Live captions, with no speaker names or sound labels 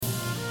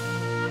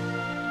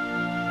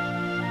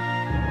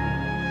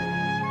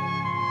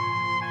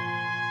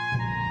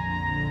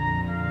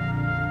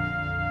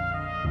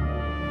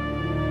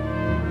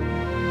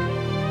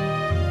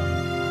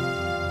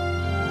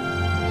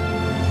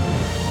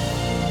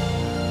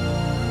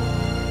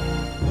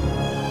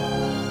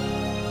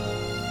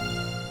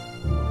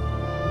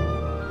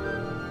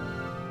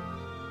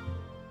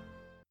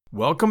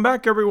Welcome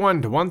back,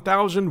 everyone, to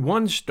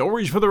 1001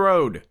 Stories for the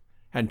Road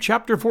and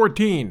Chapter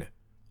 14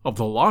 of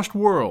The Lost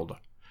World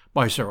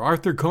by Sir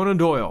Arthur Conan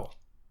Doyle.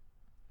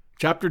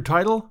 Chapter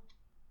title,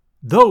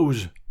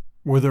 Those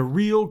Were the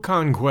Real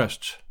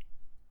Conquests.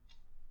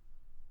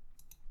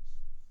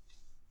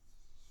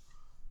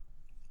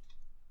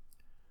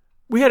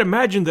 We had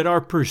imagined that our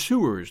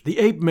pursuers, the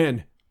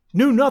ape-men,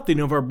 knew nothing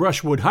of our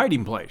brushwood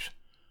hiding place,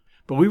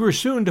 but we were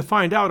soon to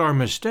find out our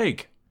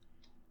mistake.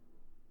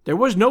 There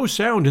was no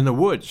sound in the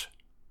woods.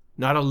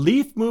 Not a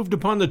leaf moved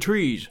upon the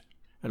trees,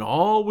 and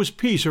all was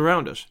peace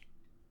around us.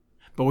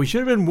 But we should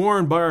have been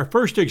warned by our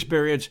first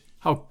experience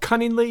how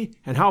cunningly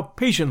and how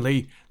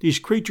patiently these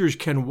creatures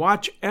can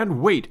watch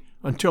and wait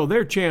until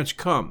their chance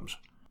comes.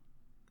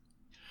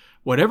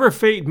 Whatever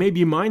fate may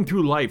be mine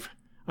through life,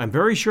 I'm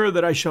very sure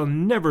that I shall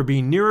never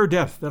be nearer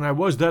death than I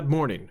was that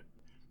morning.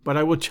 But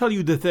I will tell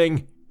you the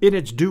thing in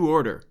its due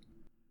order.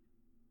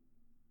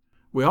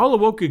 We all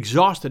awoke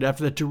exhausted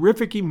after the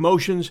terrific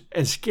emotions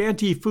and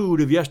scanty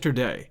food of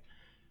yesterday.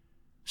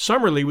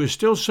 Summerlee was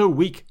still so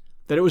weak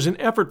that it was an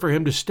effort for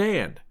him to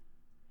stand,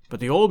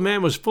 but the old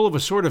man was full of a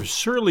sort of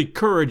surly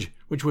courage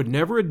which would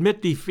never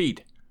admit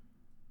defeat.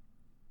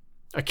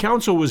 A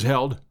council was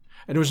held,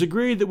 and it was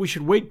agreed that we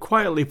should wait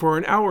quietly for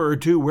an hour or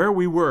two where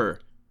we were,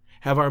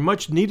 have our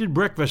much-needed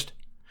breakfast,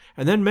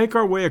 and then make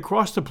our way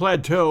across the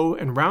plateau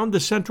and round the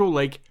central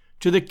lake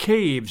to the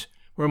caves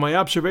where my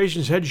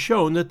observations had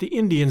shown that the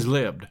Indians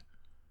lived.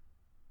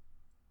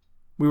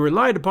 We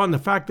relied upon the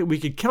fact that we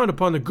could count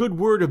upon the good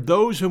word of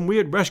those whom we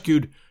had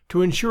rescued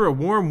to ensure a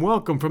warm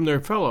welcome from their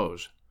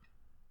fellows.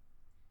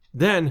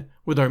 Then,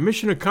 with our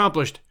mission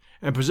accomplished,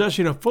 and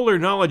possessing a fuller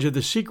knowledge of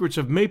the secrets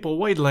of Maple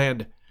White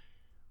Land,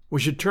 we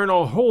should turn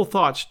our whole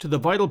thoughts to the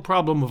vital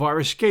problem of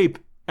our escape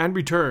and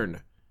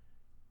return.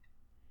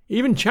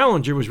 Even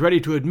Challenger was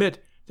ready to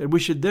admit that we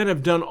should then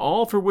have done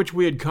all for which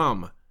we had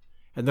come,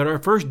 and that our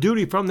first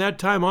duty from that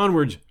time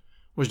onwards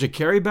was to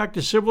carry back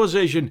to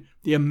civilization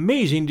the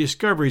amazing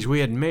discoveries we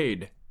had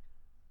made.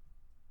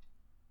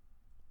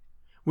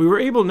 We were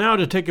able now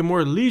to take a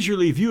more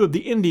leisurely view of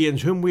the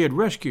Indians whom we had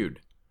rescued.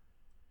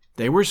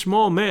 They were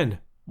small men,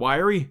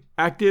 wiry,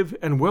 active,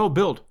 and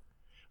well-built,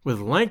 with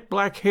lank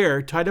black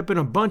hair tied up in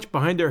a bunch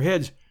behind their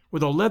heads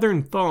with a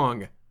leathern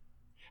thong,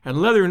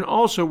 and leathern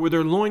also were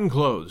their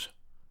loinclothes.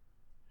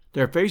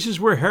 Their faces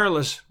were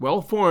hairless,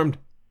 well-formed,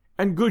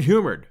 and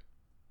good-humored.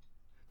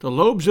 The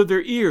lobes of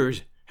their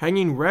ears,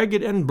 hanging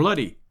ragged and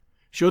bloody,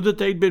 showed that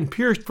they had been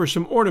pierced for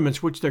some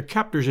ornaments which their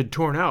captors had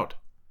torn out.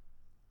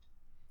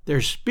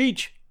 Their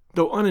speech,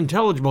 though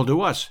unintelligible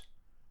to us,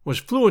 was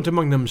fluent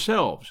among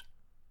themselves,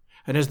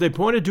 and as they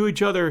pointed to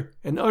each other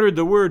and uttered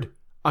the word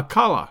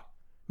Akala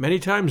many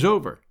times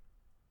over,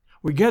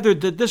 we gathered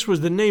that this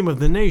was the name of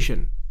the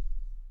nation.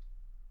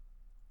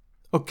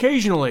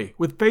 Occasionally,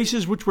 with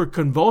faces which were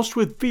convulsed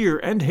with fear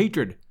and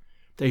hatred,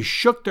 they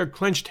shook their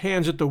clenched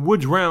hands at the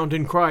woods round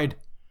and cried,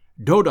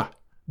 Doda,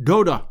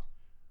 Doda,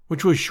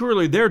 which was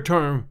surely their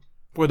term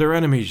for their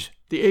enemies,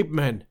 the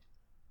ape-men.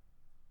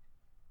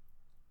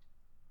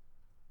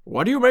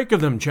 "What do you make of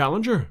them,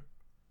 Challenger?"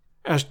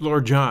 asked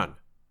Lord John.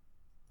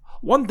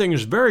 "One thing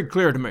is very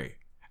clear to me,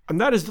 and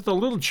that is that the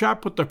little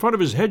chap with the front of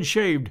his head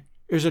shaved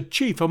is a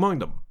chief among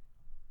them."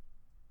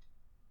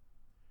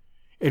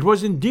 It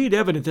was indeed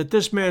evident that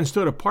this man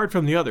stood apart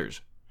from the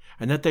others,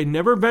 and that they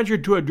never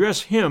ventured to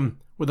address him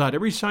without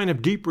every sign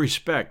of deep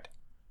respect.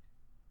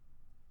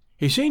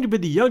 He seemed to be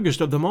the youngest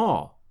of them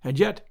all, and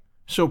yet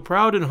so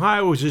proud and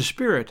high was his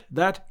spirit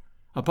that,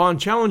 upon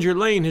Challenger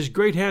laying his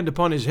great hand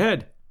upon his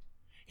head,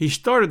 he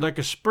started like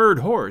a spurred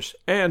horse,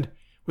 and,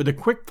 with a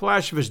quick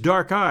flash of his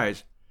dark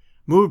eyes,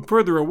 moved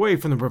further away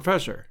from the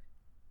professor.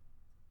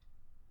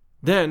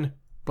 Then,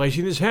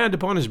 placing his hand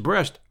upon his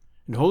breast,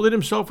 and holding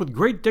himself with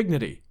great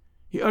dignity,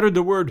 he uttered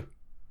the word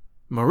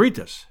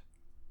Mauritius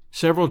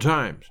several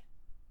times.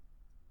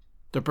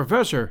 The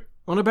professor,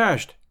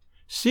 unabashed,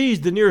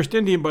 seized the nearest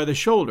Indian by the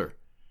shoulder,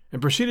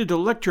 and proceeded to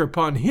lecture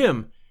upon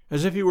him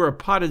as if he were a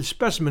potted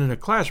specimen in a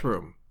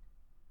classroom.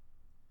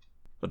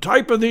 "The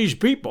type of these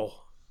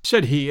people,"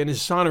 said he in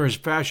his sonorous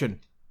fashion,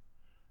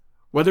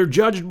 "whether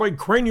judged by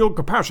cranial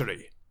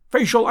capacity,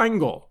 facial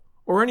angle,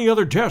 or any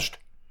other test,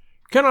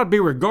 cannot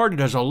be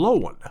regarded as a low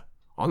one.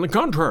 On the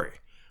contrary,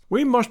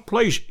 we must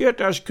place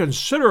it as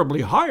considerably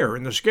higher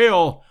in the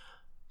scale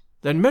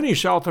than many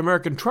South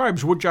American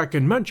tribes which I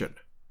can mention.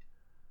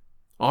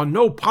 On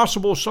no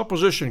possible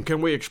supposition can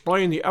we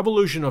explain the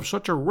evolution of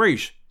such a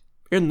race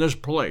in this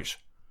place.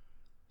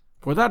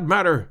 For that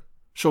matter,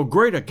 so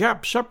great a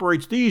gap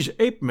separates these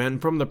ape-men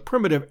from the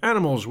primitive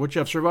animals which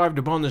have survived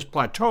upon this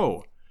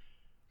plateau,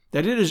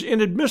 that it is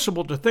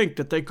inadmissible to think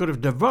that they could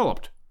have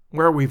developed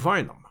where we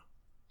find them."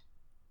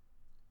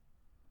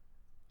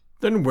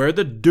 "Then where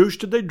the deuce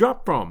did they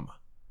drop from?"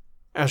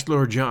 asked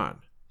Lord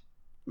John.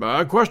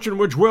 "A question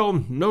which will,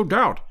 no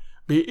doubt,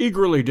 be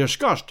eagerly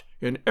discussed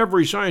in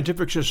every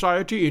scientific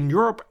society in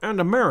Europe and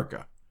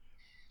America,"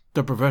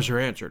 the professor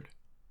answered.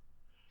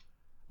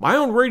 "My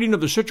own reading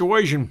of the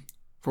situation,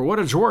 for what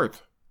it's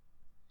worth,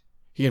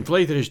 He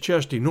inflated his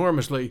chest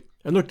enormously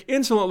and looked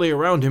insolently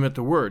around him at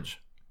the words.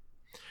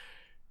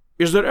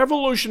 "Is that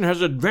evolution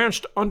has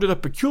advanced under the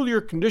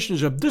peculiar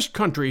conditions of this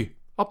country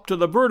up to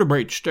the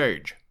vertebrate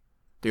stage,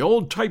 the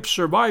old types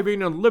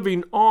surviving and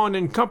living on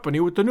in company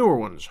with the newer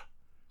ones.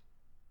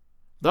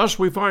 Thus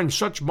we find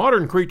such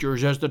modern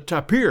creatures as the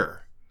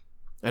tapir,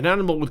 an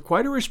animal with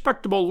quite a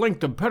respectable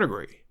length of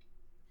pedigree,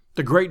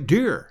 the great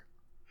deer,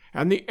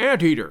 and the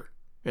anteater,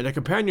 in the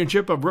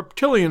companionship of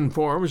reptilian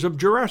forms of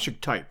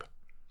Jurassic type.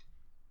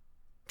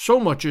 So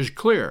much is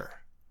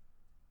clear.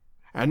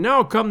 And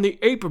now come the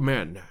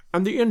ape-men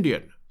and the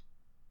Indian.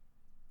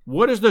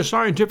 What is the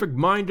scientific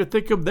mind to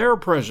think of their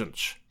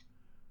presence?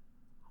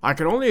 I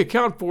can only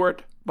account for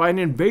it by an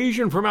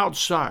invasion from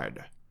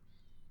outside.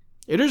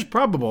 It is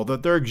probable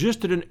that there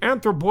existed an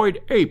anthropoid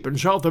ape in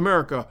South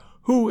America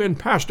who, in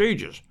past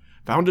ages,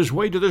 found his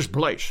way to this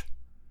place,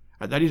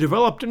 and that he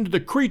developed into the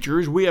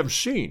creatures we have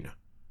seen,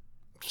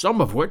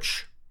 some of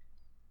which,"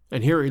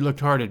 and here he looked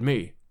hard at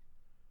me,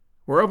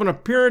 "were of an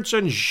appearance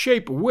and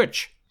shape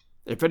which,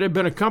 if it had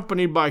been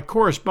accompanied by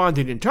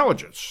corresponding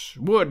intelligence,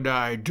 would,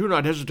 I do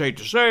not hesitate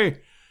to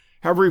say,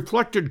 have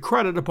reflected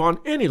credit upon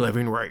any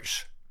living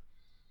race.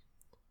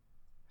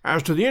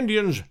 As to the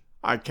Indians,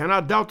 I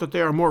cannot doubt that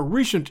they are more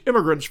recent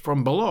immigrants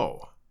from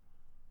below.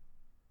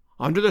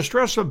 Under the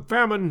stress of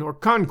famine or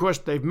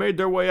conquest, they've made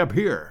their way up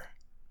here.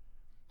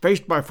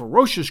 Faced by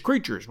ferocious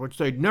creatures which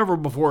they'd never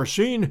before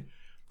seen,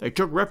 they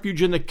took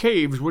refuge in the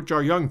caves which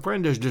our young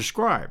friend has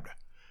described.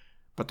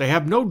 But they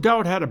have no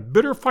doubt had a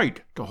bitter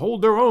fight to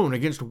hold their own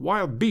against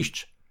wild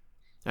beasts,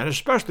 and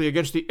especially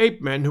against the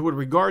ape-men who would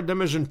regard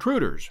them as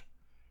intruders,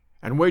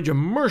 and wage a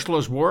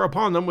merciless war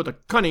upon them with a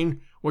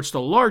cunning which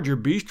the larger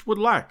beasts would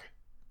lack.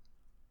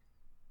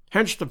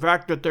 Hence the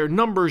fact that their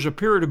numbers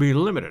appear to be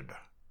limited.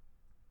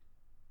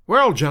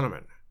 Well,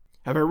 gentlemen,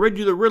 have I read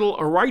you the riddle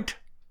aright,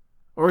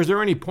 or is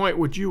there any point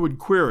which you would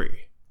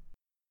query?"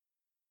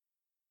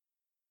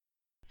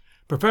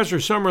 Professor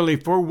Summerlee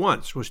for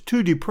once was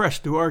too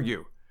depressed to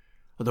argue,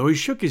 although he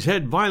shook his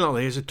head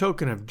violently as a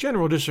token of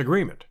general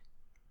disagreement.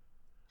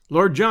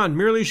 Lord John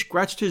merely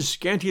scratched his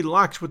scanty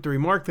locks with the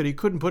remark that he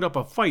couldn't put up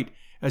a fight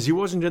as he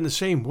wasn't in the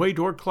same weight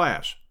or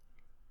class.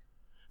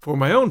 For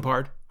my own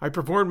part, I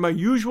performed my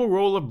usual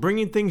role of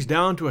bringing things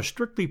down to a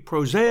strictly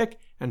prosaic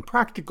and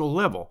practical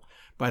level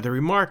by the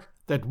remark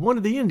that one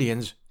of the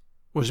Indians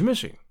was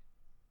missing.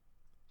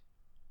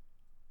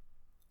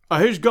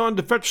 "He's gone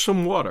to fetch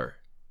some water,"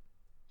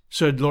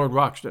 said Lord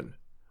Roxton.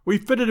 "We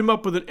fitted him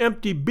up with an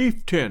empty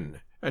beef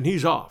tin, and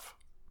he's off."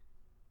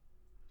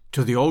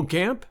 "To the old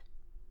camp?"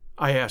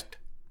 I asked.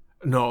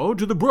 "No,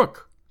 to the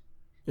brook.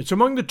 It's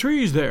among the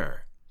trees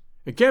there.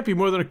 It can't be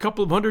more than a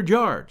couple of 100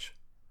 yards.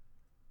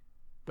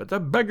 But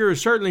that beggar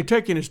is certainly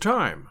taking his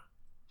time."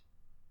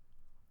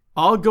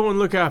 "I'll go and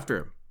look after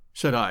him,"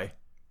 said I,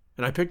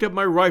 and I picked up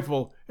my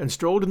rifle and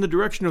strolled in the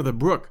direction of the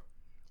brook,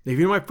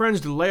 leaving my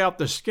friends to lay out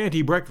the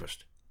scanty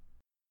breakfast.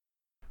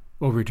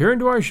 We'll return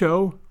to our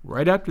show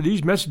right after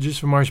these messages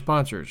from our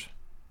sponsors.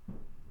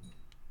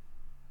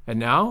 And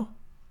now,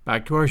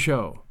 back to our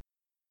show.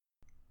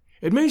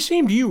 It may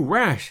seem to you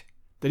rash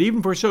that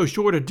even for so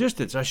short a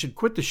distance I should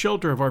quit the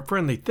shelter of our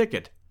friendly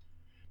thicket,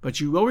 but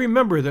you will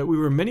remember that we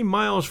were many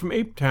miles from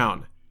Ape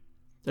Town,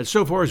 that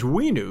so far as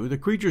we knew the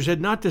creatures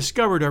had not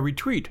discovered our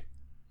retreat,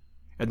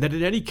 and that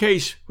in any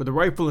case, with a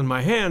rifle in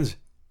my hands,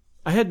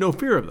 I had no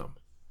fear of them.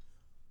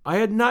 I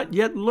had not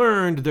yet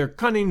learned their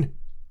cunning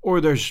or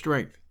their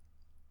strength.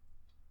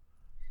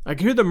 I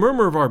could hear the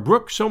murmur of our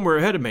brook somewhere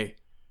ahead of me,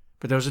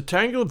 but there was a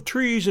tangle of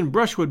trees and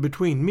brushwood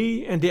between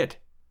me and it.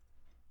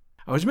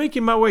 I was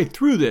making my way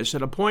through this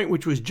at a point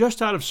which was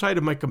just out of sight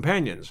of my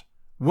companions,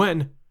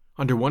 when,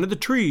 under one of the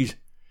trees,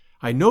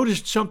 I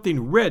noticed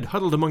something red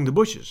huddled among the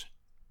bushes.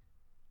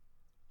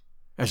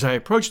 As I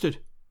approached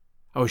it,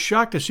 I was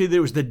shocked to see that it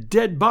was the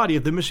dead body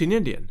of the missing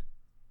Indian.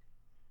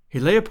 He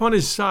lay upon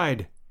his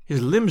side,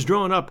 his limbs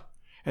drawn up,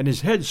 and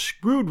his head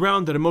screwed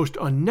round at a most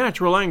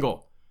unnatural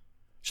angle,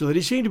 so that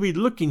he seemed to be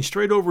looking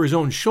straight over his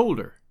own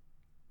shoulder.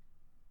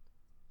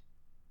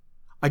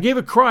 I gave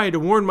a cry to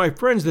warn my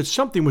friends that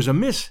something was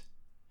amiss,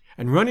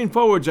 and running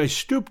forwards I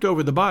stooped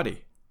over the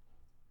body.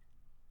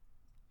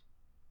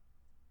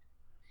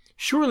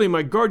 Surely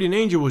my guardian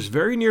angel was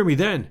very near me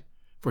then,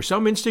 for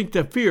some instinct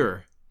of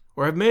fear,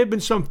 or it may have been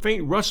some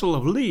faint rustle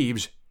of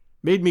leaves,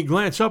 made me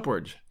glance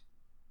upwards.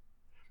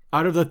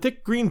 Out of the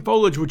thick green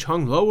foliage which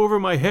hung low over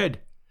my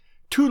head,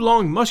 2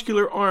 long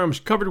muscular arms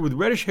covered with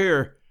reddish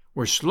hair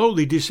were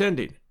slowly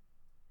descending.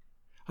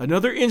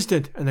 Another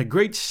instant and the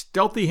great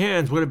stealthy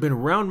hands would have been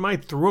round my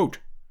throat.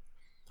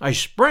 I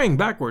sprang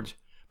backwards,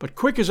 but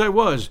quick as I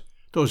was,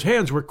 those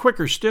hands were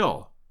quicker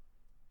still.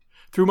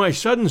 Through my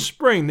sudden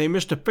spring they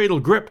missed a fatal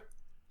grip,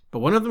 but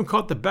one of them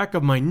caught the back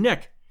of my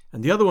neck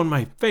and the other one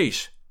my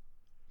face.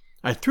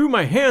 I threw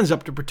my hands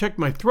up to protect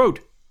my throat,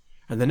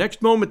 and the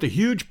next moment the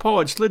huge paw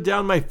had slid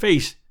down my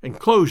face and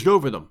closed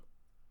over them.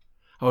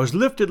 I was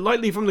lifted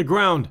lightly from the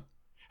ground,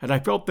 and I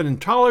felt an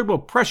intolerable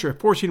pressure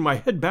forcing my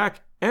head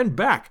back and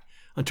back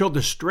until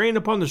the strain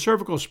upon the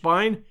cervical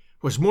spine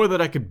was more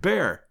than I could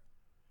bear.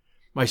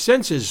 My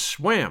senses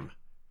swam,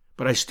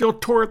 but I still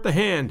tore at the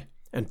hand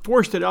and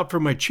forced it out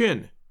from my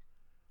chin.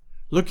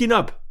 Looking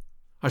up,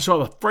 I saw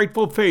the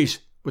frightful face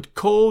with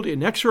cold,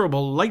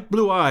 inexorable light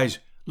blue eyes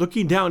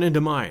looking down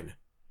into mine.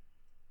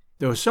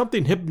 There was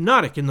something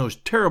hypnotic in those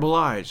terrible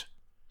eyes.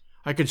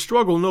 I could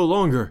struggle no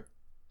longer.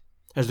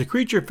 As the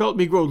creature felt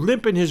me grow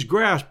limp in his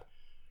grasp,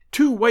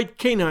 2 white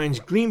canines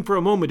gleamed for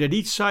a moment at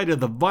each side of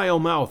the vile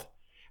mouth,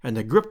 and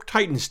the grip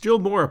tightened still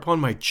more upon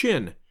my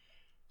chin,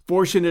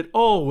 forcing it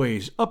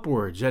always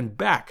upwards and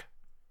back.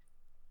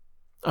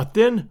 A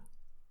thin,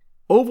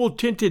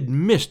 oval-tinted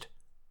mist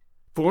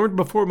formed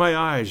before my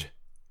eyes,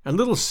 and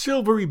little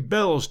silvery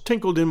bells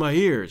tinkled in my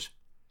ears.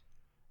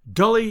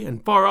 Dully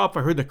and far off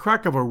I heard the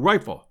crack of a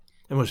rifle,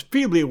 and was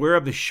feebly aware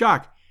of the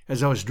shock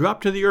as I was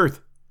dropped to the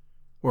earth,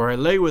 where I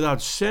lay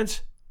without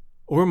sense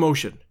or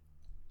motion.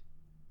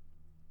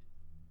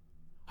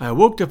 I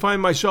awoke to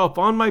find myself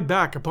on my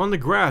back upon the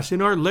grass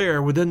in our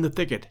lair within the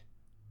thicket.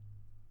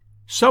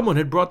 Someone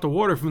had brought the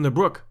water from the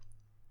brook,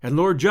 and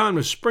Lord John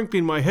was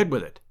sprinkling my head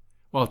with it,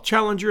 while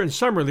Challenger and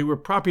Summerlee were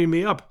propping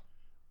me up,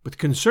 with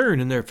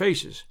concern in their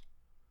faces.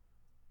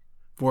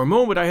 For a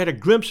moment I had a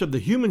glimpse of the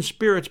human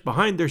spirits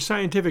behind their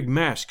scientific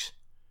masks.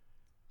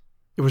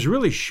 It was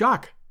really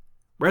shock,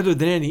 rather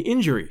than any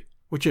injury,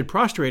 which had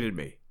prostrated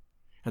me,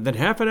 and then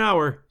half an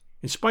hour,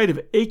 in spite of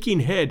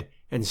aching head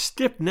and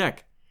stiff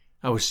neck,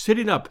 I was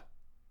sitting up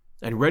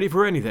and ready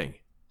for anything.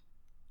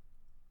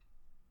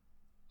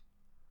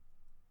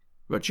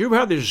 "But you've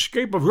had the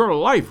escape of your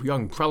life,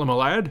 young fellow, my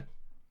lad,"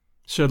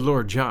 said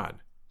Lord John.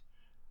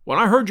 "When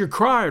I heard your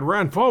cry and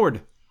ran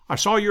forward, I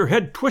saw your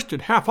head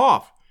twisted half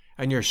off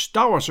and your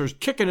stowsers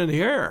kicking in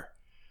the air.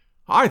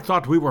 I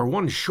thought we were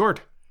one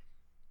short.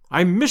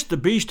 I missed the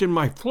beast in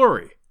my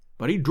flurry,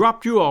 but he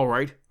dropped you all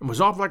right and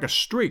was off like a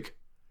streak.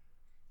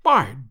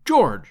 By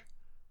George,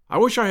 I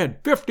wish I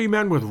had 50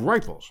 men with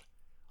rifles.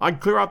 I'd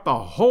clear out the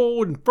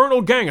whole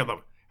infernal gang of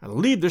them and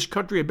leave this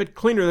country a bit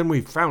cleaner than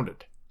we found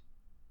it."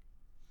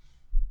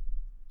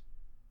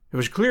 It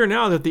was clear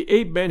now that the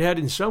ape-men had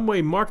in some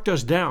way marked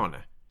us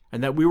down,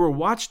 and that we were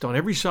watched on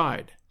every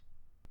side.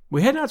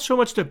 We had not so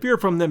much to fear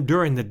from them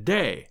during the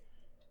day,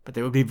 but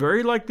they would be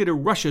very likely to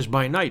rush us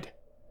by night,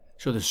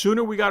 so the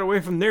sooner we got away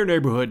from their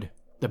neighborhood,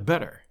 the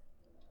better.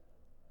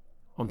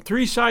 On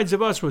 3 sides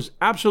of us was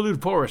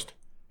absolute forest,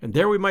 and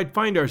there we might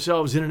find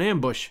ourselves in an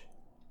ambush.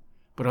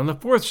 But on the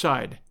 4th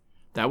side,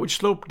 that which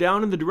sloped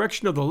down in the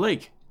direction of the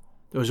lake,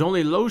 there was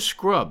only low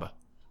scrub,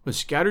 with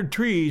scattered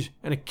trees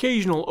and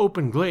occasional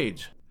open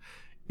glades.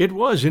 It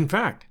was, in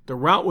fact, the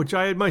route which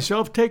I had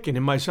myself taken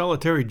in my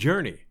solitary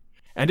journey,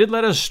 and it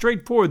led us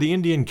straight for the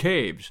Indian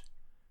caves.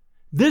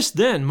 This,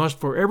 then, must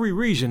for every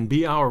reason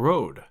be our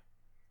road.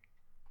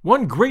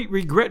 One great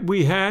regret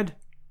we had,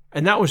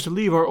 and that was to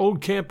leave our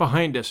old camp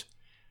behind us,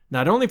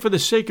 not only for the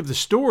sake of the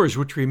stores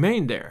which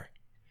remained there,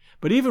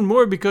 but even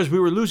more because we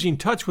were losing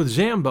touch with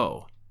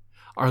Zambo,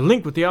 our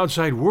link with the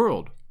outside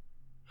world.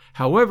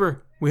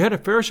 However, we had a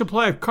fair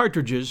supply of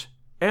cartridges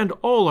and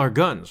all our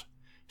guns,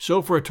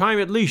 so for a time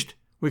at least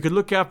we could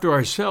look after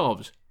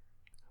ourselves,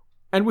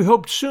 and we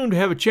hoped soon to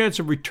have a chance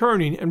of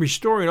returning and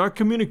restoring our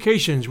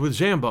communications with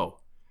Zambo.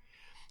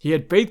 He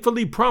had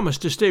faithfully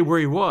promised to stay where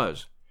he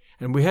was,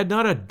 and we had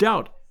not a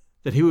doubt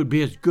that he would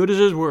be as good as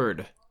his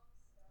word.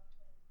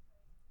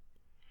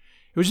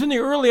 It was in the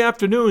early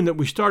afternoon that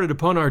we started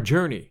upon our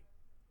journey.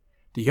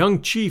 The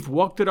young chief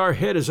walked at our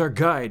head as our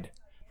guide,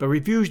 but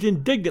refused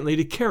indignantly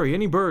to carry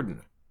any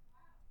burden.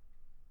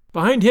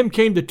 Behind him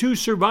came the 2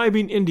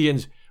 surviving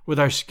Indians with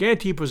our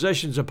scanty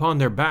possessions upon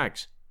their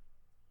backs.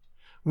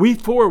 We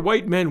 4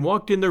 white men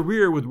walked in the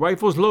rear with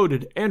rifles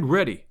loaded and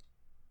ready.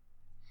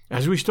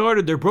 As we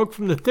started, there broke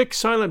from the thick,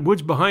 silent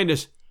woods behind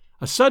us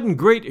a sudden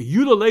great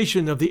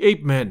ululation of the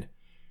ape-men,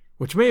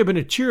 which may have been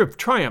a cheer of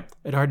triumph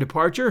at our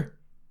departure,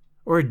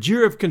 or a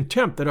jeer of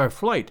contempt at our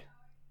flight.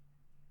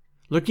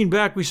 Looking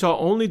back, we saw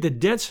only the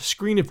dense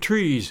screen of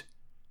trees,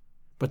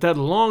 but that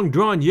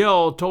long-drawn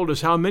yell told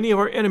us how many of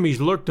our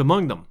enemies lurked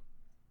among them.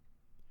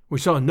 We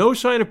saw no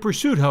sign of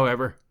pursuit,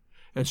 however,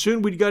 and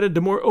soon we got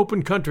into more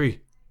open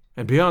country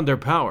and beyond their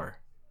power.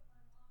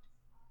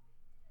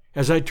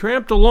 As I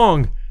tramped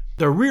along,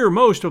 the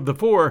rearmost of the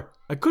 4,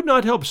 I could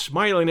not help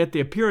smiling at the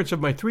appearance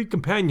of my 3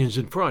 companions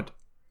in front.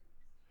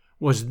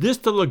 Was this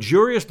the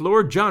luxurious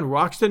Lord John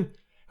Roxton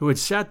who had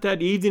sat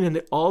that evening in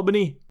the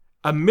Albany,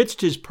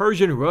 amidst his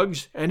Persian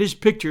rugs and his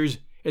pictures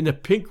in the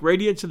pink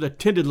radiance of the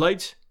tinted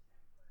lights?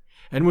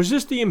 And was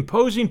this the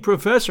imposing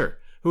professor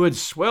who had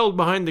swelled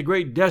behind the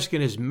great desk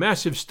in his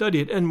massive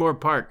study at Enmore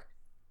Park?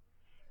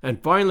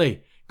 And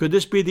finally, could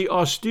this be the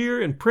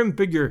austere and prim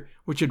figure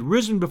which had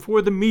risen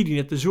before the meeting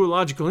at the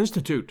Zoological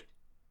Institute?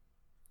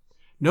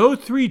 No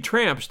 3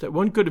 tramps that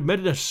one could have met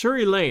in a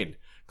Surrey lane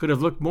could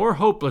have looked more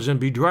hopeless and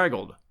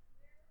bedraggled.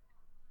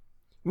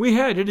 We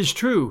had, it is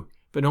true,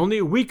 been only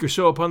a week or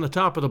so upon the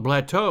top of the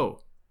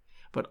plateau,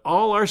 but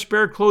all our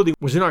spare clothing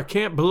was in our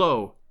camp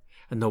below,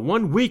 and the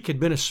 1 week had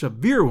been a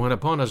severe one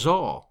upon us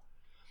all,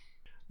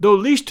 though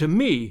least to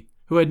me,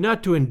 who had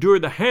not to endure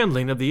the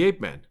handling of the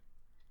ape-men.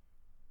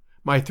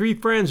 My 3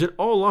 friends had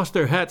all lost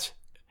their hats,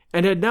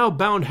 and had now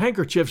bound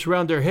handkerchiefs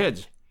round their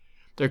heads.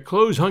 Their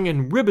clothes hung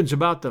in ribbons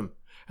about them,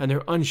 and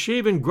their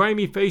unshaven,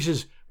 grimy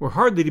faces were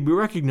hardly to be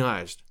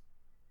recognized.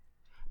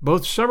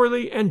 Both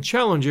Summerlee and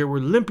Challenger were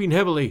limping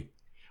heavily,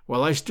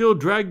 while I still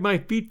dragged my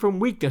feet from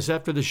weakness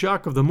after the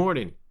shock of the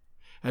morning,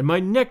 and my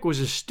neck was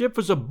as stiff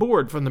as a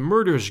board from the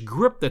murderous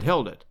grip that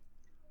held it.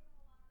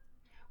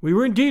 We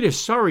were indeed a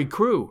sorry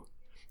crew,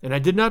 and I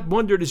did not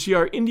wonder to see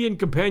our Indian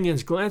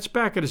companions glance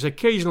back at us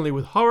occasionally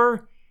with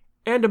horror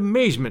and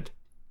amazement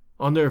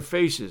on their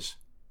faces.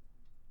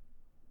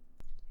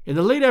 In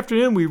the late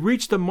afternoon we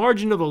reached the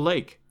margin of the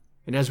lake,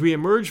 and as we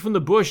emerged from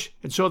the bush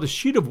and saw the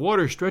sheet of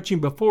water stretching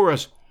before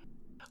us,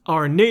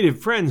 our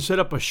native friend set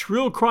up a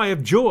shrill cry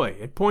of joy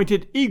and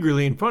pointed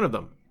eagerly in front of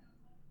them.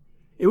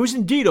 It was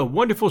indeed a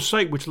wonderful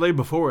sight which lay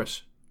before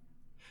us.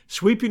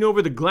 Sweeping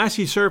over the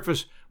glassy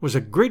surface was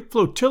a great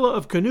flotilla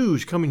of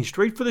canoes coming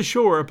straight for the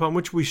shore upon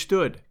which we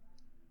stood.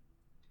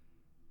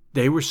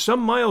 They were some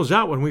miles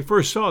out when we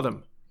first saw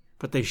them,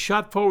 but they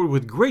shot forward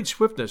with great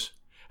swiftness,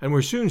 and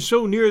were soon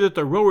so near that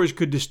the rowers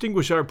could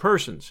distinguish our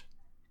persons.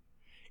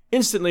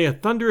 Instantly a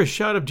thunderous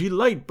shout of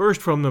delight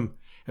burst from them,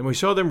 and we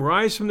saw them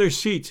rise from their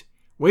seats,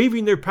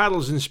 waving their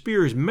paddles and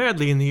spears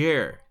madly in the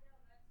air.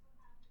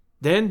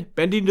 Then,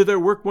 bending to their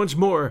work once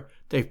more,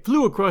 they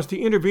flew across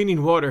the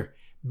intervening water,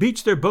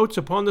 beached their boats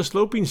upon the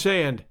sloping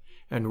sand,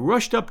 and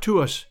rushed up to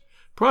us,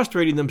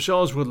 prostrating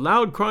themselves with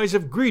loud cries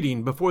of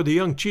greeting before the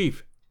young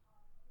chief.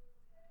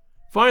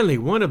 Finally,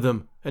 one of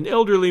them, an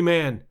elderly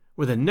man,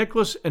 with a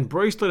necklace and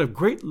bracelet of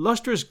great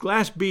lustrous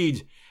glass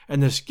beads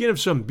and the skin of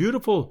some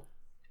beautiful,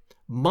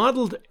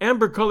 mottled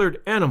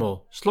amber-colored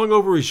animal slung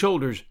over his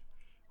shoulders,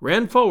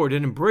 ran forward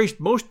and embraced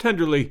most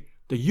tenderly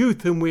the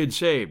youth whom we had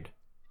saved.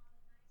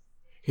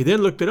 He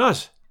then looked at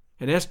us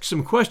and asked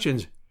some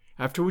questions,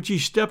 after which he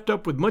stepped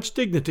up with much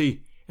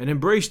dignity and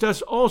embraced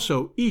us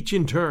also, each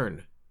in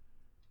turn.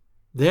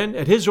 Then,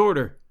 at his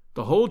order,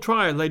 the whole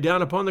tribe lay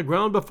down upon the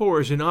ground before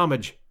us in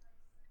homage.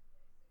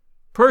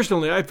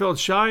 Personally, I felt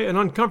shy and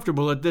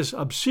uncomfortable at this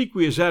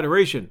obsequious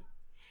adoration,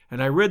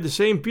 and I read the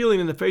same feeling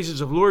in the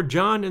faces of Lord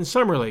John and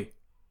Summerlee.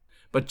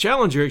 But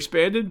Challenger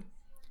expanded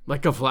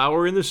like a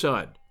flower in the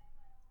sun.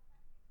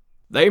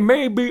 "They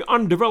may be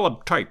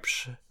undeveloped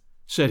types,"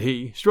 said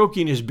he,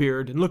 stroking his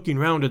beard and looking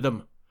round at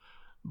them,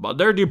 "but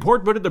their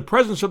deportment in the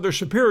presence of their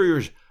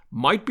superiors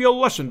might be a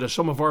lesson to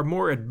some of our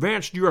more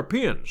advanced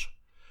Europeans.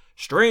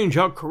 Strange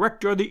how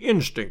correct are the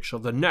instincts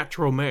of the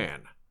natural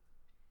man."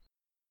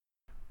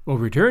 We'll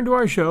return to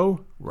our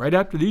show right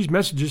after these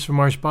messages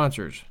from our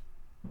sponsors.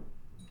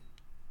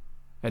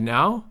 And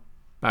now,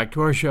 back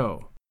to our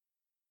show.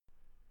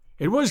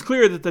 It was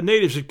clear that the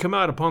natives had come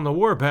out upon the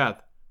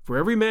warpath, for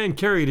every man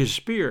carried his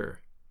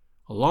spear,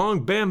 a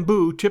long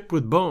bamboo tipped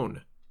with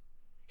bone,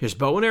 his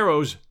bow and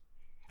arrows,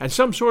 and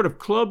some sort of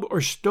club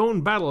or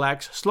stone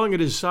battle-axe slung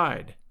at his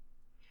side.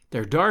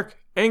 Their dark,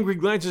 angry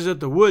glances at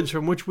the woods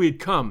from which we had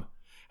come,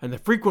 and the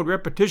frequent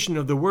repetition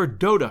of the word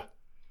Dota,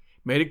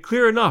 made it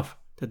clear enough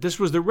that this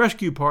was the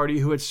rescue party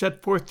who had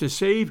set forth to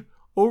save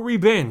or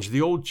revenge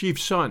the old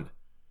chief's son,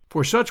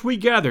 for such we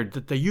gathered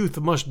that the youth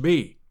must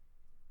be.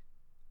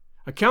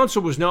 A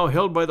council was now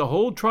held by the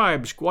whole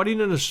tribe squatting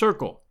in a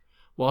circle,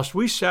 whilst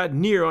we sat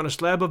near on a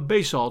slab of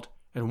basalt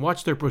and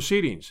watched their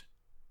proceedings.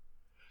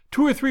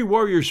 2 or 3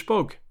 warriors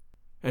spoke,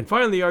 and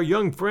finally our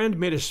young friend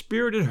made a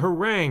spirited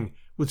harangue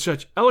with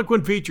such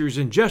eloquent features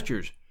and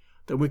gestures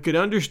that we could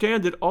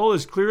understand it all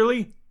as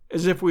clearly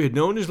as if we had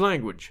known his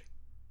language.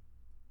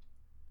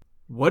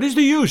 "What is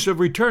the use of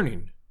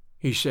returning?"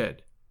 he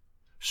said.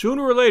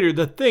 "Sooner or later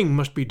the thing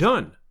must be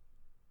done.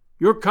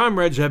 Your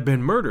comrades have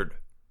been murdered.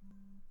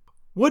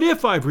 What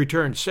if I've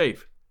returned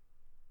safe?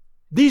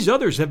 These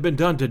others have been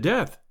done to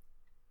death.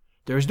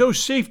 There is no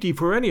safety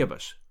for any of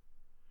us.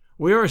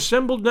 We are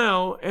assembled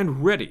now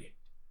and ready."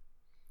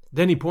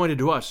 Then he pointed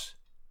to us.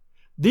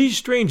 "These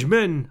strange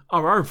men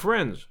are our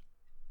friends.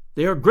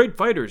 They are great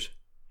fighters,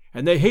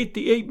 and they hate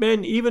the ape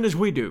men even as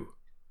we do.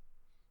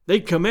 They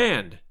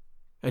command,"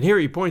 and here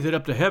he pointed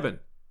up to heaven,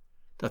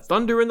 "the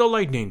thunder and the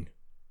lightning.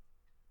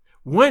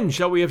 When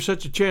shall we have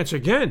such a chance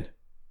again?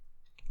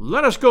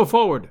 Let us go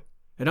forward,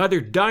 and either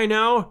die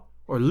now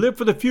or live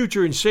for the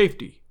future in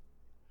safety.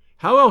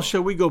 How else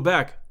shall we go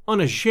back,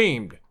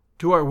 unashamed,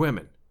 to our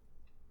women?"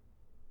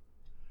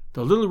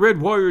 The little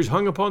red warriors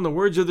hung upon the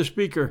words of the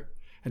speaker,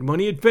 and when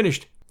he had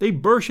finished, they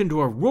burst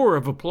into a roar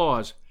of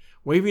applause,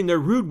 waving their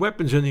rude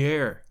weapons in the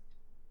air.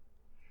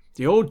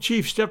 The old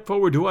chief stepped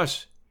forward to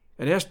us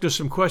and asked us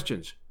some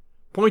questions,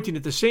 pointing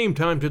at the same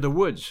time to the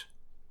woods.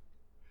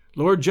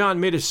 Lord John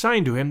made a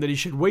sign to him that he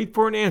should wait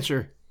for an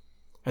answer,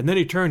 and then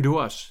he turned to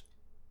us.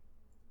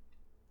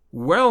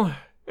 "Well,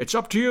 it's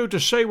up to you to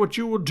say what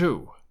you will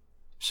do,"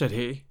 said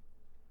he.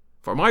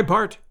 "For my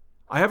part,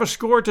 I have a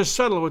score to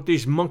settle with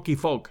these monkey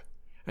folk,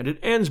 and it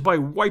ends by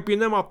wiping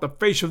them off the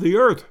face of the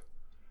earth.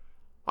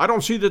 I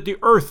don't see that the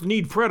earth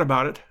need fret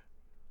about it.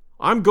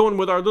 I'm going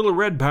with our little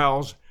red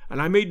pals,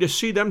 and I made to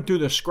see them through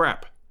the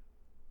scrap.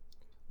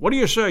 What do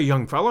you say,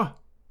 young fella?"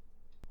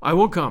 "I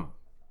will come,"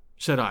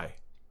 said I.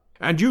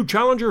 "And you,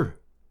 Challenger?"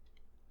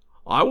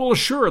 I will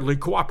assuredly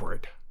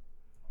cooperate.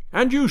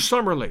 And you,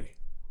 Summerlee?"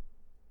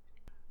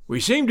 "We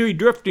seem to be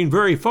drifting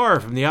very far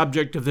from the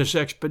object of this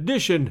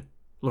expedition,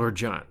 Lord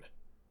John.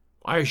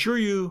 I assure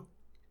you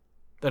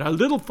that I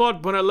little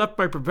thought when I left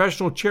my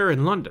professional chair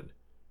in London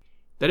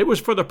that it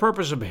was for the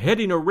purpose of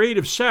heading a raid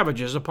of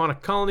savages upon a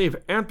colony of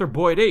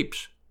anthropoid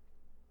apes.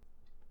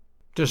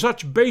 To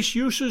such base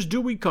uses do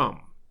we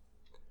come,"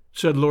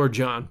 said Lord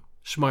John,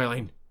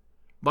 smiling,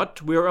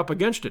 "but we are up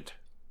against it.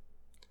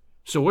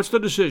 So what's the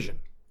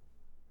decision?"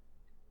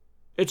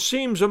 "It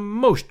seems a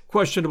most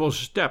questionable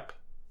step,"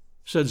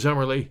 said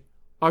Summerlee,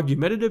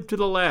 argumentative to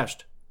the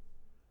last.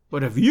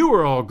 "But if you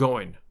are all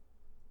going,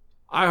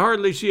 I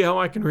hardly see how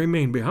I can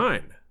remain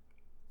behind."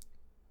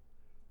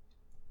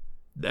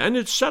 "Then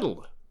it's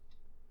settled,"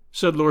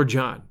 said Lord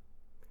John,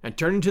 and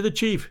turning to the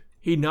chief,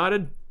 he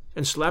nodded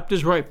and slapped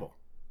his rifle.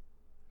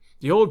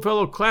 The old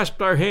fellow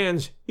clasped our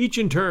hands, each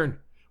in turn,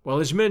 while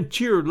his men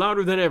cheered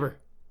louder than ever.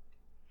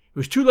 It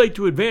was too late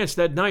to advance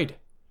that night,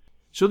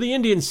 so the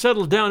Indians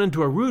settled down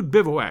into a rude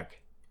bivouac.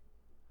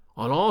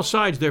 On all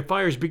sides their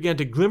fires began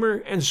to glimmer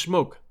and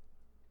smoke.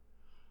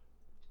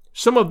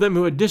 Some of them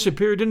who had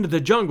disappeared into the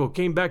jungle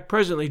came back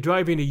presently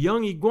driving a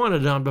young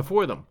iguanodon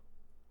before them.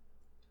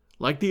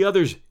 Like the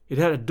others, it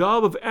had a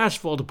daub of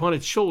asphalt upon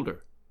its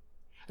shoulder.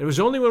 It was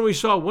only when we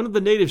saw one of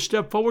the natives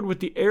step forward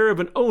with the air of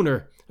an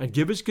owner and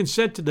give his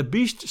consent to the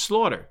beast's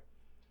slaughter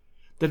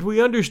that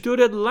we understood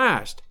at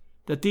last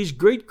that these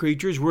great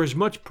creatures were as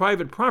much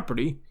private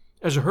property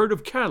as a herd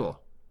of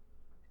cattle,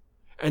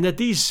 and that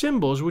these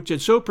symbols which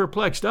had so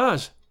perplexed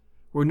us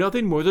were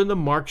nothing more than the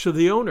marks of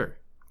the owner,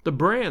 the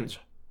brands.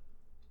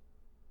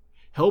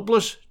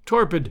 Helpless,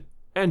 torpid,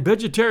 and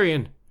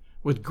vegetarian,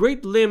 with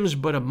great limbs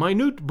but a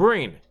minute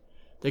brain,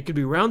 they could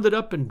be rounded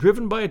up and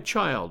driven by a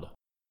child.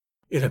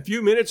 In a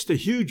few minutes the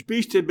huge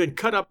beast had been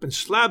cut up and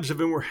slabs of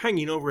him were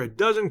hanging over a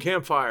dozen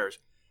campfires,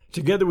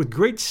 together with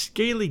great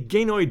scaly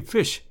ganoid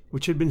fish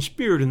which had been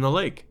speared in the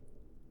lake.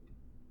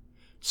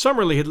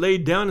 Summerlee had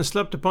laid down and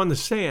slept upon the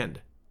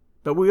sand,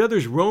 but we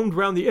others roamed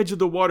round the edge of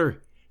the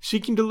water,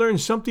 seeking to learn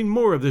something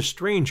more of this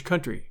strange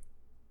country.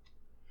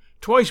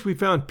 Twice we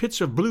found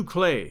pits of blue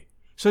clay,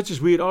 such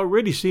as we had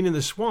already seen in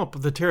the swamp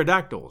of the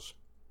pterodactyls.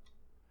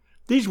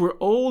 These were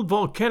old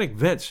volcanic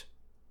vents,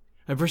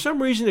 and for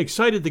some reason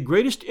excited the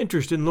greatest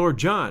interest in Lord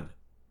John.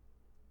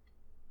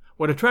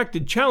 What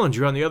attracted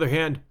Challenger, on the other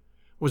hand,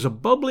 was a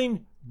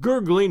bubbling,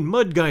 gurgling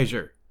mud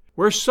geyser,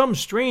 where some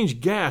strange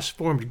gas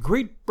formed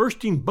great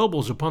bursting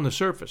bubbles upon the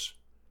surface.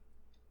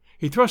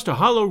 He thrust a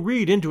hollow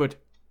reed into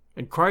it,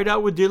 and cried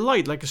out with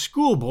delight like a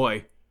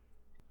schoolboy,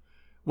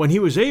 when he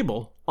was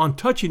able, on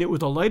touching it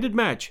with a lighted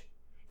match,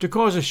 to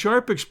cause a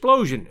sharp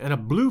explosion and a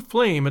blue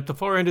flame at the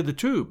far end of the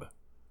tube.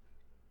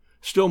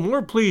 Still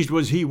more pleased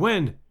was he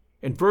when,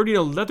 inverting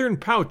a leathern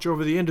pouch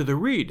over the end of the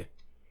reed,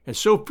 and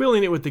so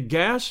filling it with the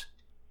gas,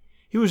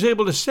 he was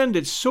able to send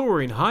it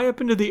soaring high up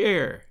into the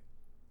air.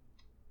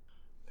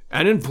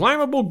 "An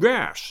inflammable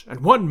gas, and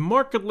one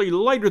markedly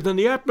lighter than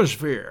the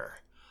atmosphere.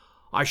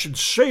 I should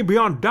say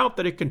beyond doubt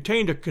that it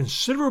contained a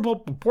considerable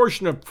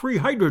proportion of free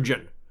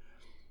hydrogen.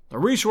 The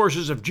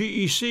resources of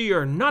GEC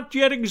are not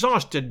yet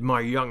exhausted,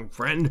 my young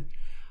friend.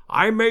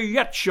 I may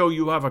yet show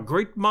you how a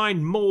great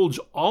mind molds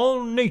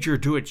all nature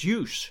to its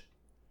use."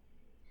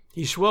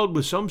 He swelled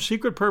with some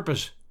secret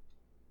purpose,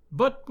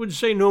 but would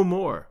say no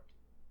more.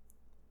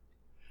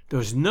 There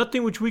was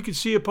nothing which we could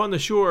see upon the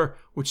shore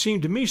which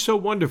seemed to me so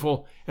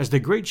wonderful as the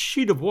great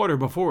sheet of water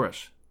before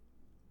us.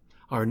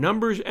 Our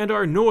numbers and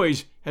our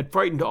noise had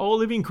frightened all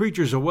living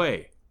creatures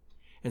away,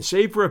 and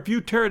save for a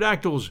few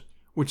pterodactyls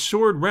which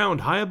soared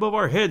round high above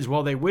our heads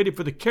while they waited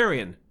for the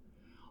carrion,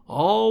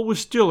 all was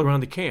still around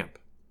the camp.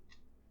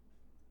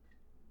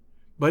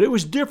 But it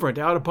was different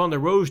out upon the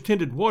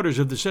rose-tinted waters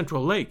of the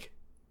central lake.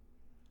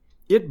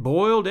 It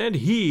boiled and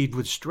heaved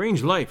with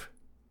strange life.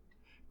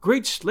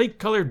 Great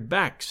slate-colored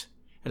backs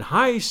and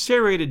high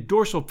serrated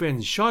dorsal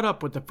fins shot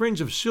up with a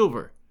fringe of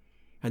silver,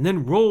 and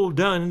then rolled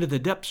down into the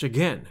depths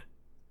again.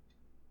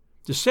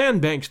 The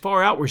sandbanks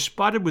far out were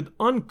spotted with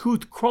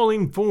uncouth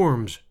crawling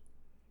forms,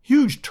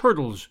 huge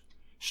turtles,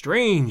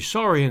 strange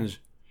saurians,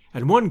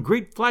 and one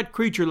great flat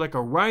creature like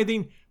a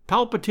writhing,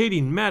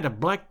 palpitating mat of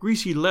black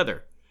greasy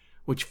leather,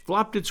 which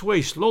flopped its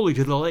way slowly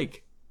to the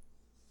lake.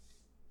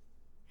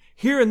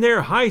 Here and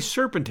there high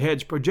serpent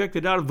heads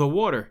projected out of the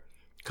water,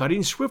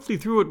 cutting swiftly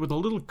through it with a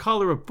little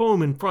collar of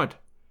foam in front,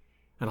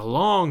 and a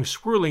long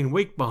swirling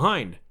wake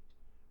behind,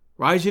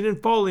 rising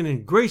and falling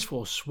in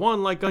graceful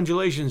swan-like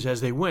undulations as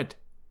they went.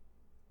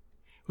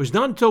 It was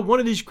not until one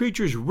of these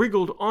creatures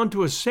wriggled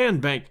onto a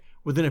sandbank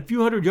within a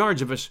few hundred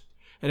yards of us,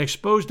 and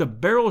exposed a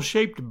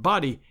barrel-shaped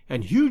body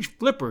and huge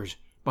flippers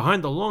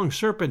behind the long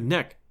serpent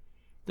neck,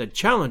 that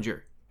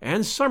Challenger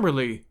and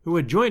Summerlee, who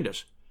had joined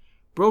us,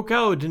 broke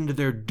out into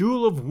their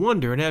duel of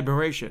wonder and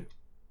admiration.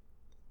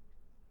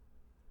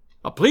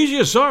 "A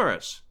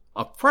plesiosaurus!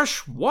 A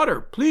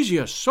fresh-water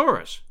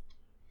plesiosaurus!"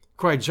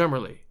 cried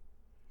Summerlee.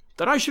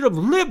 "That I should have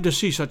lived to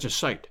see such a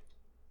sight!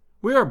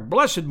 We are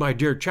blessed, my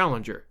dear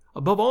Challenger,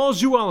 above all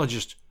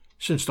zoologists,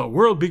 since the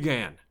world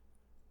began."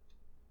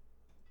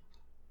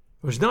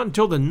 It was not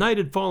until the night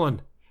had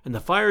fallen and the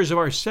fires of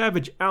our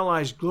savage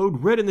allies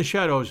glowed red in the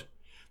shadows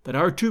that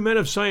our 2 men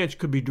of science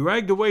could be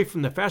dragged away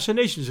from the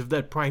fascinations of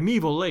that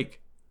primeval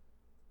lake.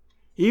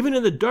 Even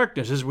in the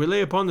darkness as we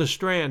lay upon the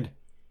strand,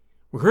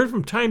 we heard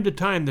from time to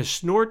time the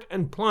snort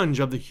and plunge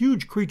of the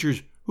huge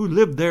creatures who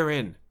lived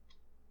therein.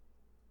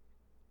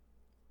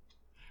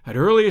 At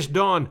earliest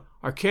dawn,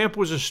 our camp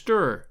was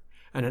astir,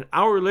 and an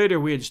hour later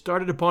we had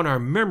started upon our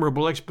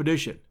memorable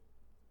expedition.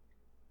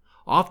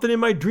 Often in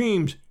my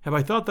dreams have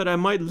I thought that I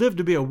might live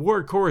to be a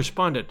war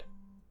correspondent.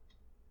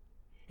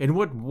 In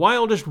what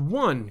wildest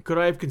one could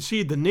I have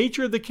conceived the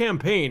nature of the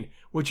campaign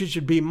which it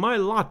should be my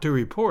lot to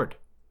report?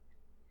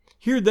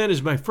 Here then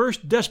is my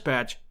first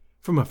despatch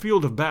from a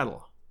field of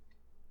battle.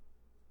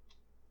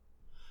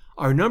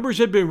 Our numbers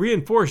had been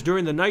reinforced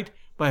during the night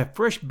by a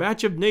fresh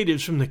batch of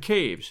natives from the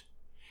caves,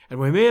 and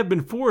we may have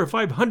been 400 or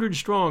 500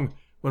 strong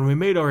when we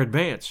made our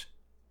advance.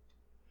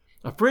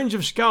 A fringe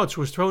of scouts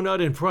was thrown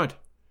out in front,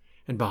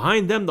 and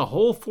behind them the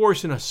whole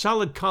force in a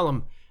solid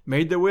column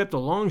made their way up the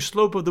long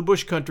slope of the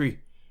bush country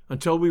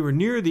until we were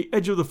near the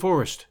edge of the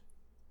forest.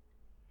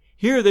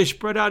 Here they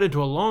spread out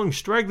into a long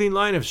straggling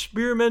line of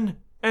spearmen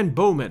and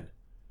bowmen.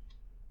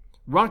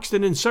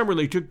 Roxton and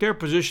Summerlee took their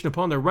position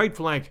upon the right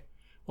flank,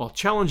 while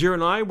Challenger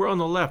and I were on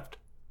the left.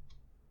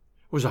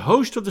 It was a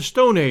host of the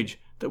Stone Age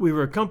that we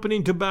were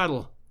accompanying to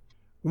battle,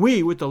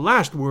 we with the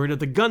last word of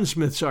the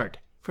gunsmith's art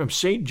from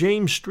St.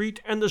 James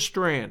Street and the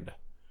Strand.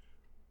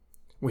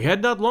 We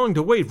had not long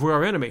to wait for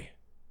our enemy.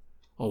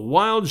 A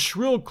wild,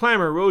 shrill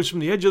clamor rose from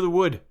the edge of the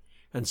wood,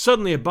 and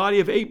suddenly a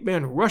body of 8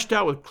 men rushed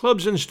out with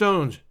clubs and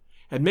stones,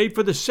 and made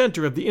for the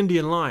center of the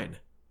Indian line.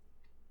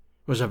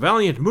 It was a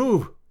valiant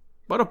move,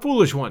 but a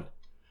foolish one,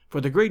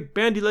 for the great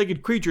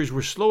bandy-legged creatures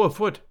were slow of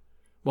foot,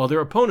 while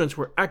their opponents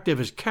were active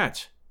as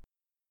cats.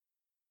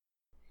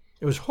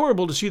 It was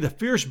horrible to see the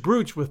fierce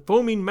brutes with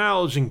foaming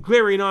mouths and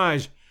glaring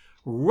eyes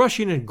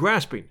rushing and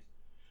grasping,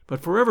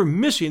 but forever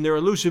missing their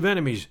elusive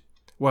enemies,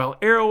 while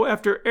arrow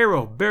after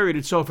arrow buried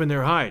itself in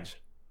their hides.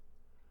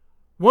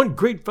 One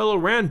great fellow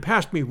ran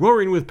past me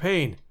roaring with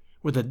pain,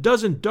 with a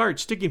dozen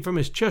darts sticking from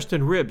his chest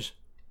and ribs.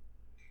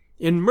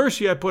 In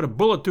mercy I put a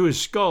bullet through his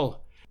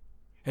skull,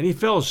 and he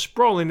fell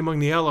sprawling among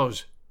the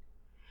aloes.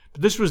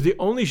 But this was the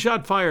only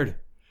shot fired,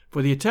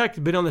 for the attack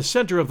had been on the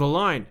center of the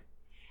line,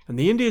 and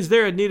the Indians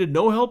there had needed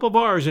no help of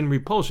ours in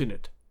repulsing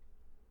it.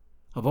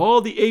 Of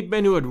all the 8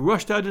 men who had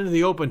rushed out into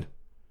the open,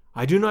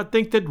 I do not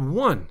think that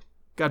one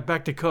got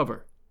back to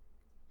cover.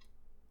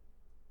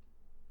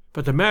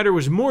 But the matter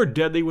was more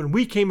deadly when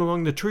we came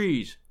among the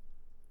trees.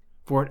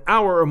 For an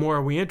hour or more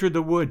we entered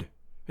the wood,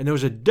 and there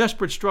was a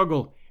desperate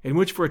struggle in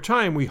which for a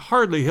time we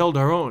hardly held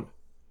our own.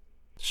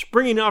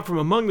 Springing out from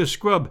among the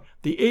scrub,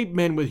 the 8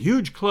 men with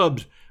huge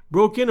clubs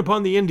broke in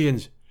upon the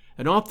Indians,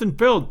 and often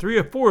felled 3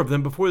 or 4 of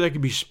them before they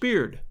could be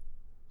speared.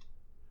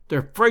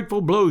 Their frightful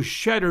blows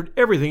shattered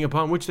everything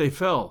upon which they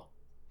fell.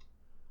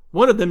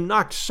 One of them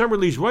knocked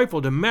Summerlee's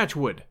rifle to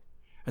matchwood,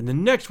 and the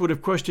next would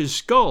have crushed his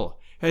skull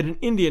had an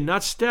Indian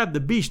not stabbed the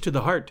beast to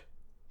the heart.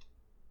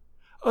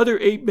 Other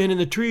 8 men in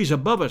the trees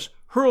above us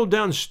hurled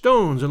down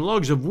stones and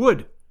logs of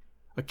wood,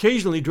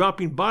 occasionally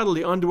dropping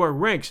bodily onto our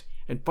ranks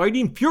and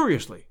fighting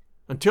furiously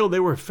until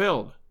they were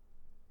felled.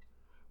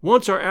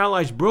 Once our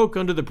allies broke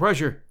under the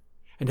pressure,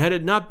 and had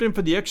it not been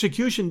for the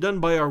execution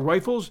done by our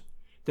rifles,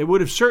 they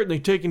would have certainly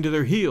taken to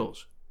their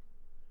heels.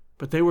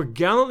 But they were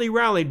gallantly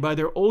rallied by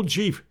their old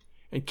chief,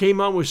 and came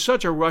on with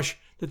such a rush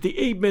that the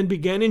 8 men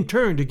began in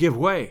turn to give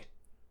way.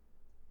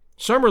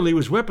 Summerlee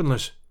was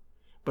weaponless,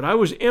 but I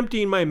was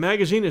emptying my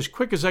magazine as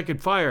quick as I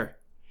could fire,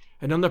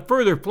 and on the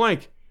further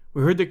flank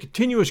we heard the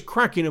continuous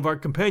cracking of our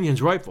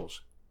companions'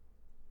 rifles.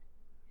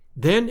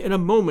 Then in a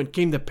moment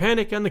came the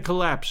panic and the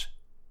collapse.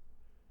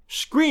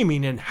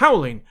 Screaming and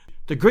howling,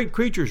 the great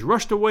creatures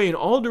rushed away in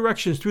all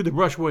directions through the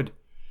brushwood,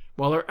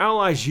 while our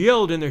allies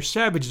yelled in their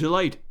savage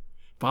delight,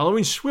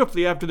 following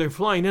swiftly after their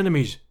flying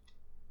enemies.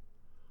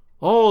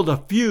 All the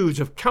feuds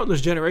of countless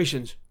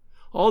generations,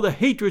 all the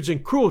hatreds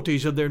and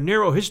cruelties of their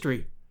narrow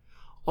history,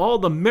 all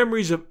the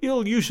memories of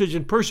ill usage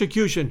and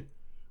persecution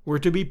were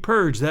to be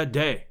purged that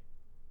day.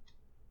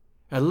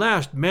 At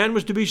last man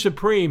was to be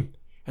supreme,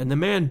 and the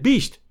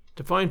man-beast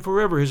to find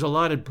forever his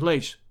allotted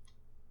place.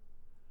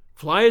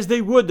 Fly as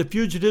they would, the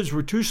fugitives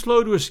were too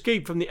slow to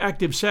escape from the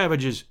active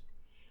savages,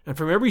 and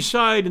from every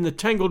side in the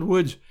tangled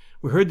woods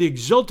we heard the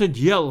exultant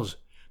yells,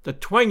 the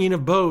twanging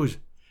of bows,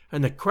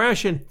 and the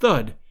crash and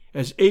thud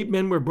as 8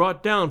 men were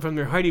brought down from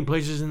their hiding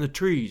places in the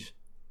trees.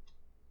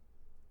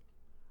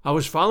 I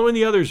was following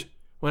the others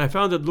when I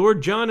found that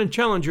Lord John and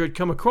Challenger had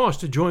come across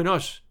to join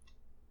us.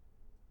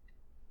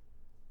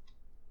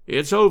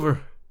 "It's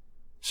over,"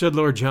 said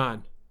Lord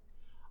John.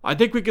 "I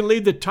think we can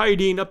leave the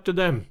tidying up to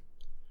them.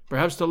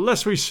 Perhaps the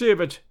less we see of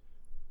it,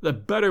 the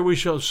better we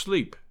shall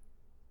sleep."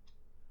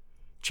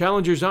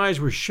 Challenger's eyes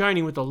were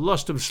shining with the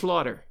lust of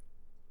slaughter.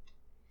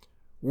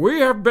 "We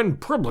have been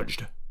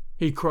privileged,"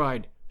 he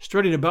cried,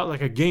 strutting about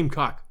like a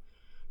gamecock,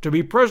 "to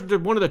be present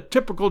at one of the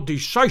typical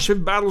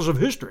decisive battles of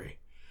history,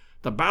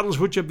 the battles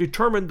which have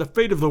determined the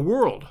fate of the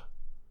world.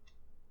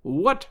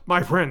 What,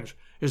 my friends,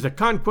 is the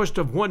conquest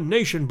of one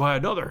nation by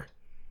another.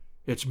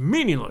 It's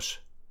meaningless.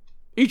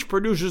 Each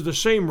produces the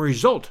same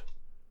result.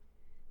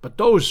 But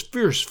those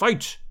fierce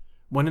fights,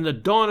 when in the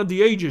dawn of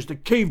the ages the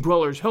cave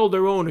dwellers held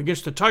their own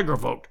against the tiger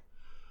folk,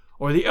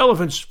 or the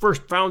elephants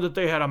first found that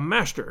they had a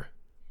master,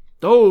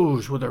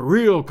 those were the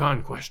real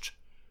conquests,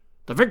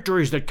 the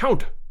victories that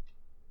count.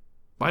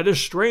 By this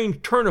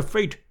strange turn of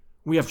fate,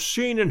 we have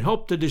seen and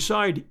helped to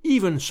decide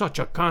even such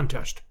a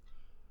contest.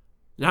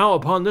 Now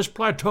upon this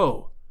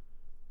plateau,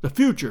 the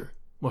future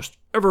must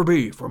ever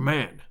be for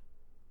man.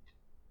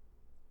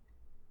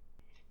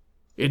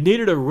 It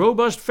needed a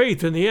robust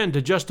faith in the end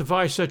to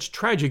justify such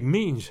tragic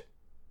means.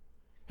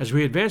 As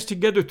we advanced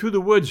together through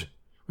the woods,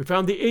 we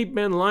found the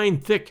ape-men lying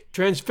thick,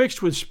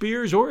 transfixed with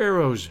spears or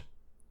arrows.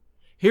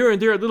 Here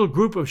and there a little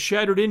group of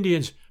shattered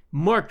Indians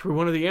marked where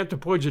one of the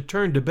anthropoids had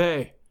turned to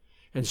bay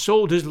and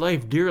sold his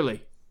life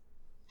dearly.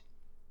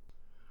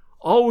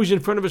 Always in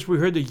front of us we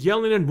heard the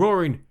yelling and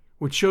roaring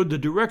which showed the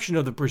direction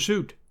of the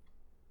pursuit.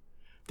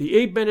 The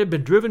ape-men had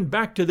been driven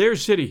back to their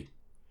city.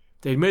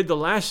 They'd made the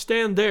last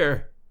stand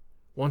there.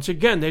 Once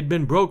again they'd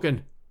been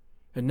broken,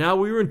 and now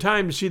we were in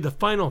time to see the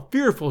final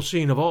fearful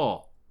scene of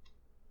all.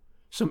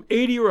 Some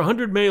 80 or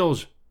 100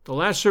 males, the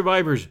last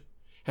survivors,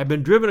 had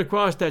been driven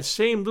across that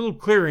same little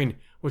clearing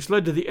which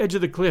led to the edge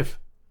of the cliff,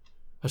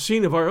 a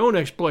scene of our own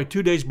exploit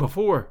 2 days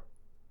before.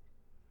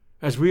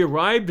 As we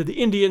arrived, the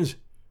Indians,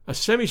 a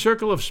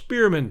semicircle of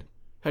spearmen,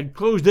 had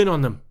closed in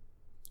on them,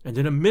 and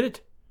in a minute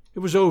it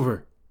was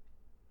over.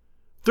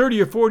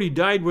 30 or 40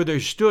 died where they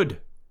stood.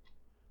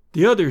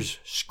 The others,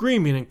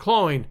 screaming and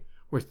clawing,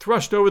 were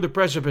thrust over the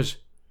precipice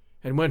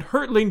and went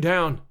hurtling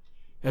down,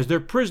 as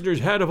their prisoners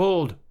had of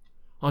old,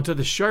 onto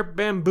the sharp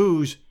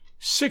bamboos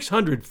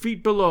 600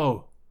 feet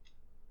below.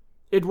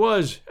 It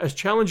was, as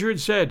Challenger had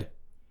said,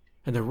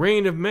 and the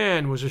reign of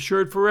man was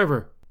assured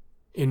forever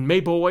in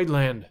Maple White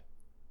Land.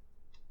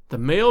 The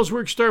males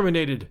were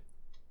exterminated.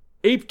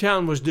 Ape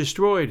Town was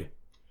destroyed.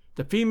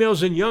 The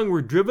females and young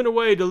were driven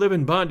away to live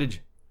in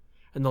bondage,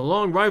 and the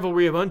long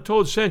rivalry of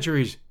untold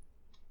centuries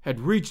had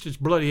reached its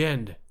bloody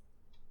end.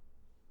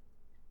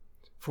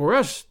 For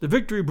us, the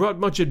victory brought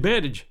much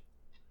advantage.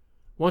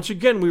 Once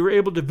again we were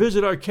able to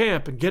visit our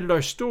camp and get at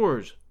our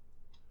stores.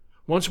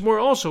 Once more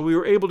also we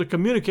were able to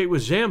communicate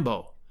with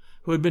Zambo,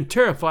 who had been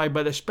terrified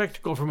by the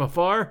spectacle from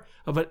afar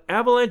of an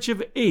avalanche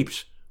of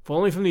apes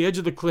falling from the edge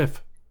of the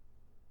cliff.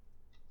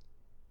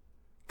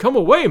 "Come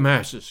away,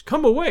 masses,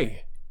 come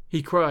away,"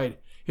 he cried,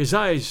 his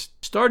eyes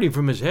starting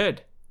from his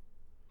head.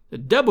 "The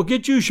devil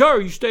get you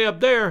sure you stay up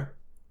there."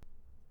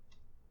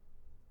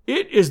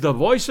 "It is the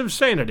voice of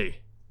sanity,"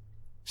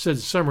 said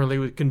Summerlee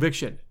with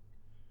conviction.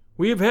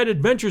 "We have had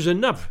adventures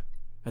enough,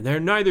 and they are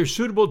neither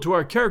suitable to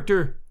our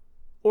character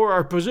or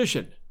our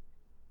position.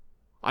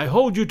 I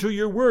hold you to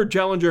your word,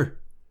 Challenger.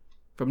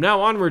 From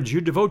now onwards you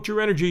devote your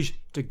energies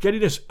to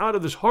getting us out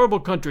of this horrible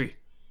country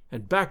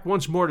and back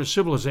once more to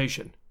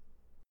civilization."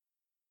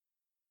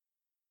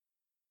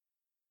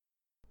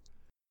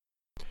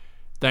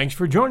 Thanks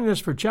for joining us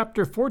for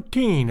Chapter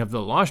 14 of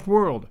The Lost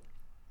World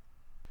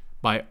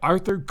by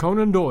Arthur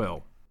Conan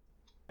Doyle.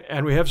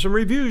 And we have some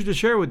reviews to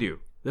share with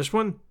you. This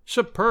one,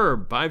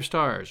 superb, 5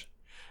 stars.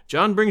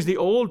 John brings the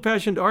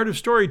old-fashioned art of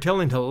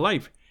storytelling to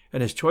life,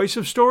 and his choice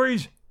of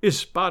stories is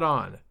spot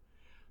on.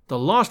 The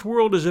Lost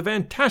World is a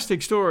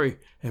fantastic story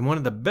and one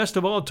of the best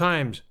of all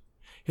times.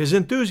 His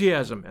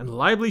enthusiasm and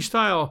lively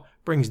style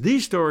brings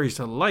these stories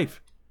to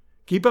life.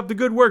 Keep up the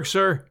good work,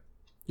 sir.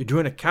 You're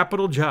doing a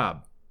capital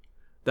job.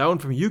 That one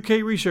from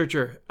UK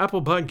researcher,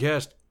 Apple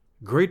Podcast,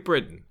 Great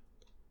Britain.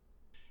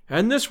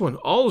 And this one,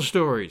 all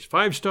stories,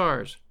 5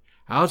 stars.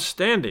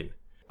 Outstanding.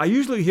 I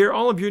usually hear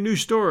all of your new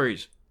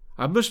stories.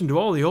 I've listened to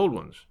all the old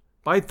ones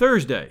by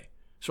Thursday,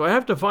 so I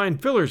have to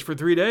find fillers for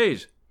 3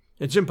 days.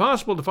 It's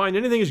impossible to find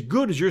anything as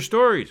good as your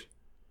stories.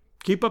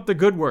 Keep up the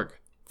good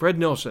work. Fred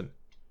Nilsson.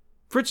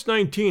 Fritz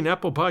 19,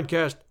 Apple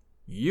Podcast,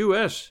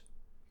 US.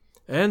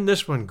 And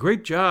this one,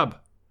 great job.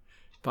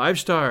 5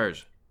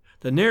 stars.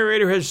 The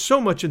narrator has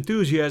so much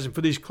enthusiasm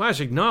for these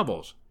classic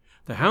novels.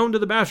 The Hound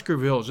of the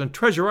Baskervilles and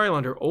Treasure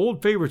Island are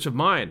old favorites of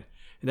mine,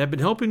 and have been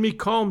helping me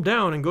calm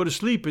down and go to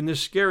sleep in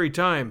this scary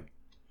time.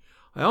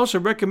 I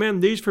also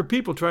recommend these for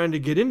people trying to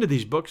get into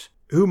these books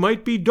who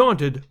might be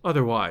daunted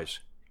otherwise.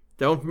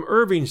 That one from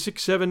Irving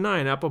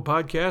 679, Apple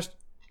Podcast,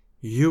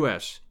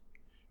 US.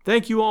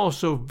 Thank you all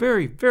so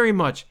very, very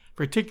much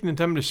for taking the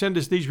time to send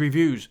us these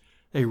reviews.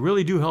 They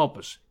really do help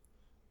us.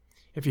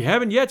 If you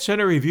haven't yet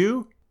sent a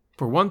review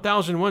for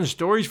 1001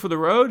 Stories for the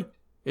Road,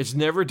 it's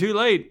never too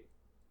late.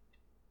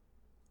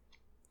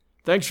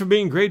 Thanks for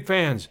being great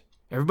fans.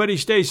 Everybody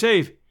stay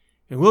safe,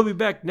 and we'll be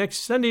back next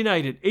Sunday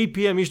night at 8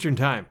 p.m. Eastern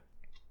Time.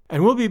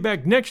 And we'll be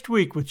back next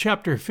week with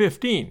Chapter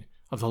 15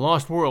 of The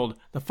Lost World,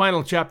 the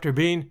final chapter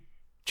being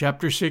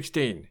Chapter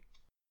 16.